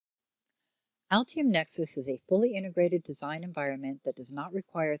Altium NEXUS is a fully integrated design environment that does not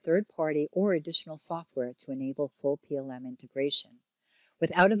require third-party or additional software to enable full PLM integration.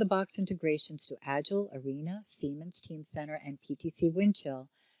 With out-of-the-box integrations to Agile, Arena, Siemens, Teamcenter, and PTC Windchill,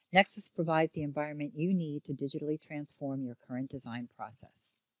 NEXUS provides the environment you need to digitally transform your current design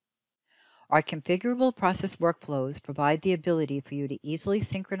process. Our configurable process workflows provide the ability for you to easily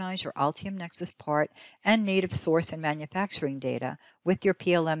synchronize your Altium NEXUS part and native source and manufacturing data with your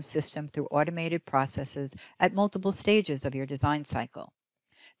PLM system through automated processes at multiple stages of your design cycle.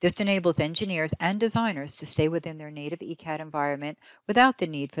 This enables engineers and designers to stay within their native ECAD environment without the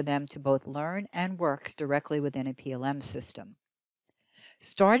need for them to both learn and work directly within a PLM system.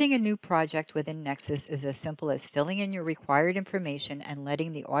 Starting a new project within NEXUS is as simple as filling in your required information and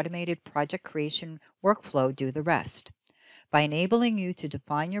letting the automated project creation workflow do the rest. By enabling you to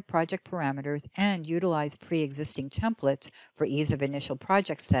define your project parameters and utilize pre-existing templates for ease of initial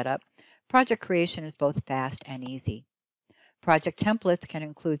project setup, project creation is both fast and easy. Project templates can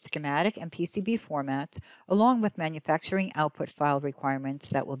include schematic and PCB formats, along with manufacturing output file requirements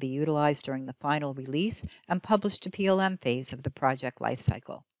that will be utilized during the final release and published to PLM phase of the project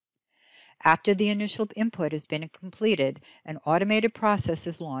lifecycle. After the initial input has been completed, an automated process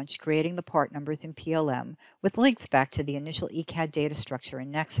is launched creating the part numbers in PLM with links back to the initial ECAD data structure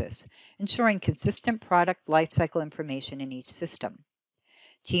in NEXUS, ensuring consistent product lifecycle information in each system.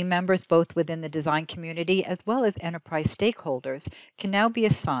 Team members both within the design community as well as enterprise stakeholders can now be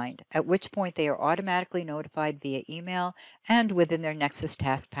assigned, at which point they are automatically notified via email and within their NEXUS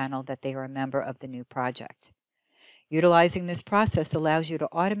task panel that they are a member of the new project. Utilizing this process allows you to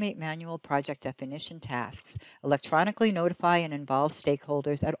automate manual project definition tasks, electronically notify and involve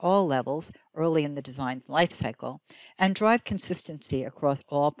stakeholders at all levels early in the design's lifecycle, and drive consistency across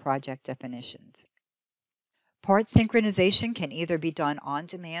all project definitions. Part synchronization can either be done on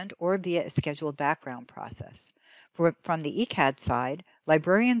demand or via a scheduled background process. From the ECAD side,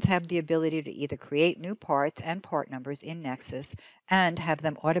 librarians have the ability to either create new parts and part numbers in NEXUS and have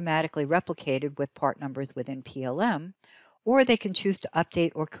them automatically replicated with part numbers within PLM, or they can choose to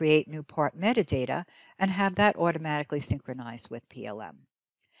update or create new part metadata and have that automatically synchronized with PLM.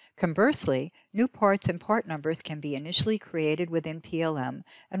 Conversely, new parts and part numbers can be initially created within PLM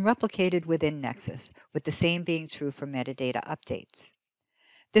and replicated within NEXUS, with the same being true for metadata updates.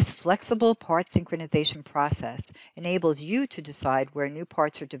 This flexible part synchronization process enables you to decide where new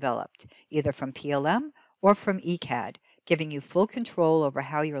parts are developed, either from PLM or from ECAD, giving you full control over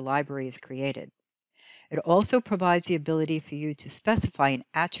how your library is created. It also provides the ability for you to specify an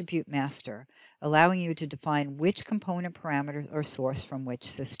attribute master, allowing you to define which component parameters are sourced from which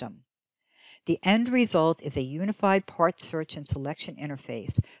system. The end result is a unified part search and selection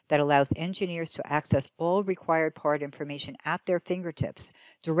interface that allows engineers to access all required part information at their fingertips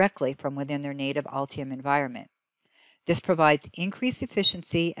directly from within their native Altium environment. This provides increased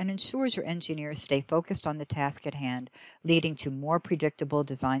efficiency and ensures your engineers stay focused on the task at hand, leading to more predictable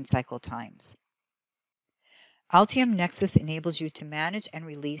design cycle times. Altium NEXUS enables you to manage and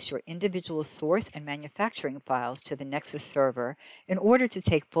release your individual source and manufacturing files to the NEXUS server in order to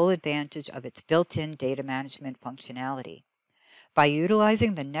take full advantage of its built-in data management functionality. By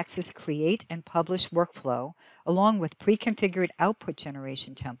utilizing the NEXUS Create and Publish workflow, along with pre-configured output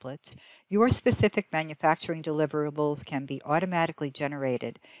generation templates, your specific manufacturing deliverables can be automatically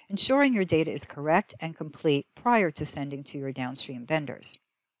generated, ensuring your data is correct and complete prior to sending to your downstream vendors.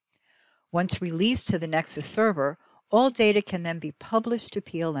 Once released to the NEXUS server, all data can then be published to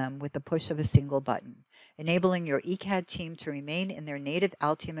PLM with the push of a single button, enabling your ECAD team to remain in their native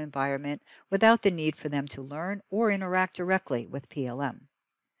Altium environment without the need for them to learn or interact directly with PLM.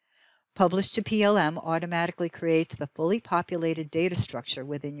 Publish to PLM automatically creates the fully populated data structure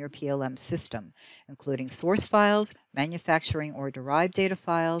within your PLM system, including source files, manufacturing or derived data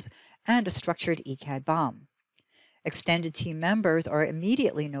files, and a structured ECAD BOM. Extended team members are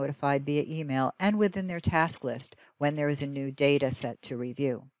immediately notified via email and within their task list when there is a new data set to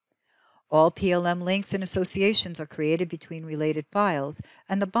review. All PLM links and associations are created between related files,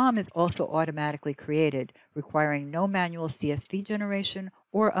 and the BOM is also automatically created, requiring no manual CSV generation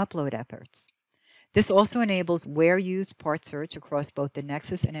or upload efforts. This also enables where-used part search across both the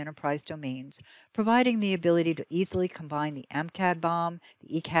NEXUS and enterprise domains, providing the ability to easily combine the MCAD BOM,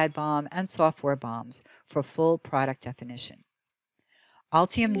 the ECAD BOM, and software BOMs for full product definition.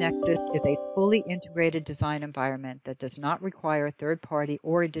 Altium NEXUS is a fully integrated design environment that does not require third-party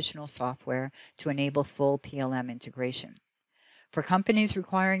or additional software to enable full PLM integration. For companies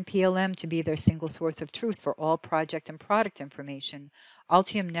requiring PLM to be their single source of truth for all project and product information,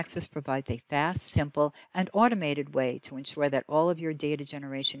 Altium NEXUS provides a fast, simple, and automated way to ensure that all of your data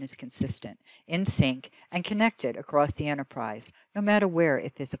generation is consistent, in sync, and connected across the enterprise, no matter where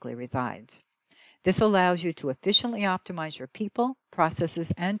it physically resides. This allows you to efficiently optimize your people,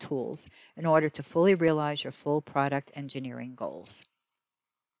 processes, and tools in order to fully realize your full product engineering goals.